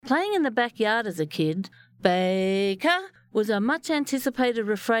Playing in the backyard as a kid, Baaaaka was a much-anticipated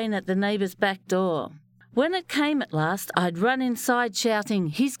refrain at the neighbour's back door. When it came at last, I'd run inside shouting,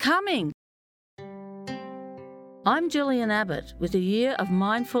 "He's coming!" I'm Gillian Abbott with a year of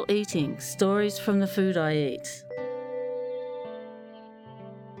mindful eating, stories from the food I eat.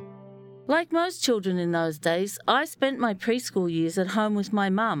 Like most children in those days, I spent my preschool years at home with my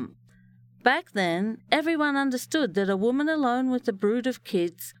mum. Back then, everyone understood that a woman alone with a brood of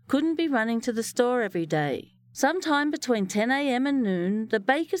kids couldn't be running to the store every day. Sometime between 10 a.m. and noon, the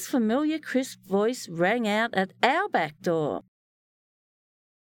baker's familiar crisp voice rang out at our back door.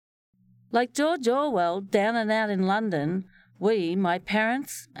 Like George Orwell, down and out in London, we, my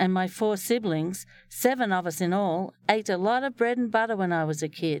parents and my 4 siblings, 7 of us in all, ate a lot of bread and butter when I was a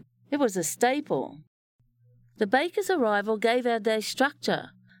kid. It was a staple. The baker's arrival gave our day structure.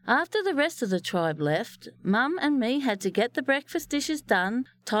 After the rest of the tribe left, Mum and me had to get the breakfast dishes done,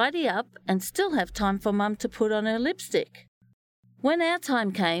 tidy up, and still have time for Mum to put on her lipstick. When our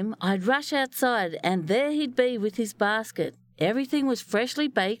time came, I'd rush outside, and there he'd be with his basket. Everything was freshly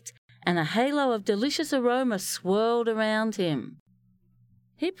baked, and a halo of delicious aroma swirled around him.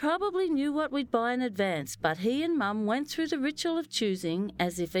 He probably knew what we'd buy in advance, but he and Mum went through the ritual of choosing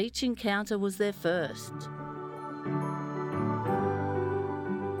as if each encounter was their first.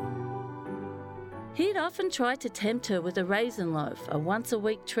 He'd often tried to tempt her with a raisin loaf, a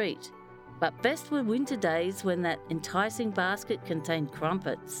once-a-week treat, but best were winter days when that enticing basket contained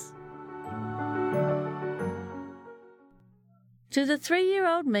crumpets. To the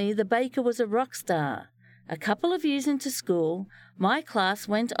 3-year-old me, the baker was a rock star. A couple of years into school, my class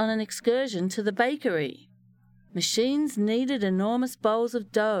went on an excursion to the bakery. Machines kneaded enormous bowls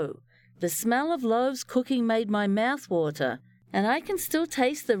of dough. The smell of loaves cooking made my mouth water, and I can still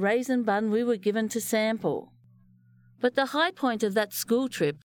taste the raisin bun we were given to sample. But the high point of that school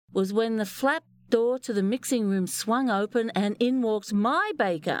trip was when the flap door to the mixing room swung open and in walked my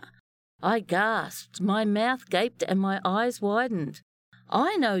baker. I gasped, my mouth gaped and my eyes widened.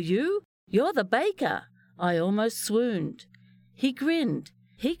 "I know you! You're the baker!" I almost swooned. He grinned.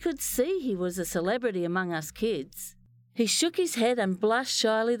 He could see he was a celebrity among us kids. He shook his head and blushed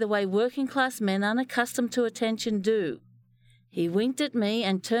shyly the way working-class men unaccustomed to attention do. He winked at me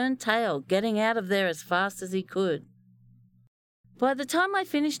and turned tail, getting out of there as fast as he could. By the time I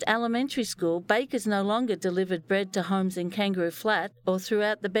finished elementary school, bakers no longer delivered bread to homes in Kangaroo Flat or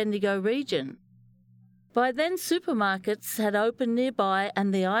throughout the Bendigo region. By then, supermarkets had opened nearby,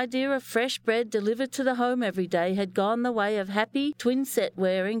 and the idea of fresh bread delivered to the home every day had gone the way of happy,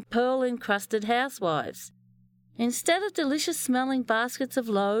 twin-set-wearing, pearl-encrusted housewives. Instead of delicious-smelling baskets of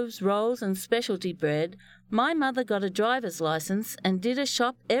loaves, rolls and specialty bread, my mother got a driver's license and did a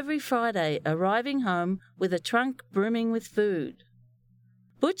shop every Friday, arriving home with a trunk brimming with food.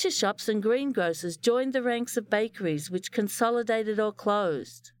 Butcher shops and greengrocers joined the ranks of bakeries which consolidated or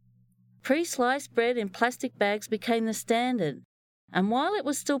closed. Pre-sliced bread in plastic bags became the standard, and while it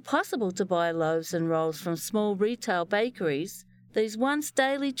was still possible to buy loaves and rolls from small retail bakeries, these once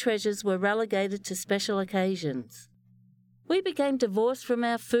daily treasures were relegated to special occasions. We became divorced from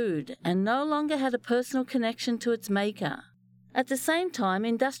our food and no longer had a personal connection to its maker. At the same time,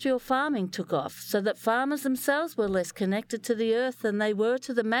 industrial farming took off, so that farmers themselves were less connected to the earth than they were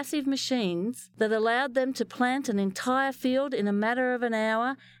to the massive machines that allowed them to plant an entire field in a matter of an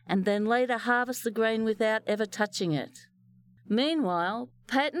hour and then later harvest the grain without ever touching it. Meanwhile,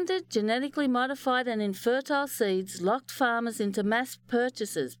 patented, genetically modified and infertile seeds locked farmers into mass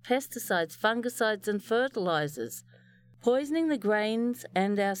purchases, pesticides, fungicides and fertilizers, poisoning the grains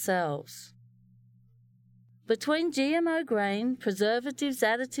and ourselves. Between GMO grain, preservatives,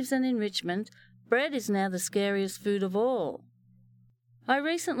 additives and enrichment, bread is now the scariest food of all. I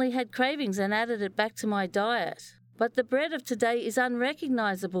recently had cravings and added it back to my diet, but the bread of today is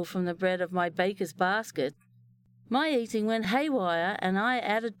unrecognisable from the bread of my baker's basket. My eating went haywire and I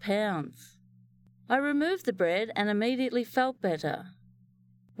added pounds. I removed the bread and immediately felt better.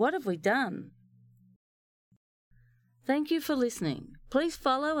 What have we done? Thank you for listening. Please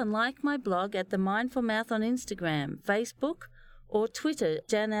follow and like my blog at The Mindful Mouth on Instagram, Facebook or Twitter,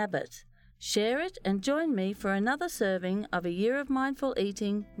 Jan Abbott. Share it and join me for another serving of A Year of Mindful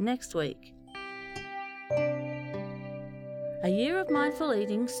Eating next week. A Year of Mindful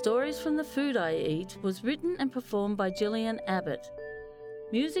Eating, Stories from the Food I Eat was written and performed by Gillian Abbott.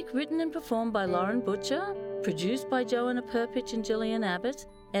 Music written and performed by Lauren Butcher, produced by Joanna Perpich and Gillian Abbott,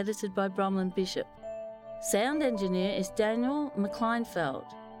 edited by Bromlin Bishop. Sound engineer is Daniel McCleinfeld.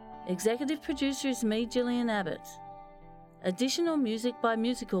 Executive producer is me, Gillian Abbott. Additional music by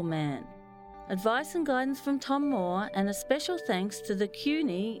Musical Man. Advice and guidance from Tom Moore, and a special thanks to the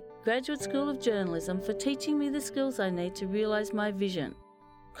CUNY Graduate School of Journalism for teaching me the skills I need to realise my vision.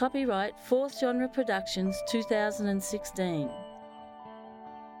 Copyright 4th Genre Productions 2016.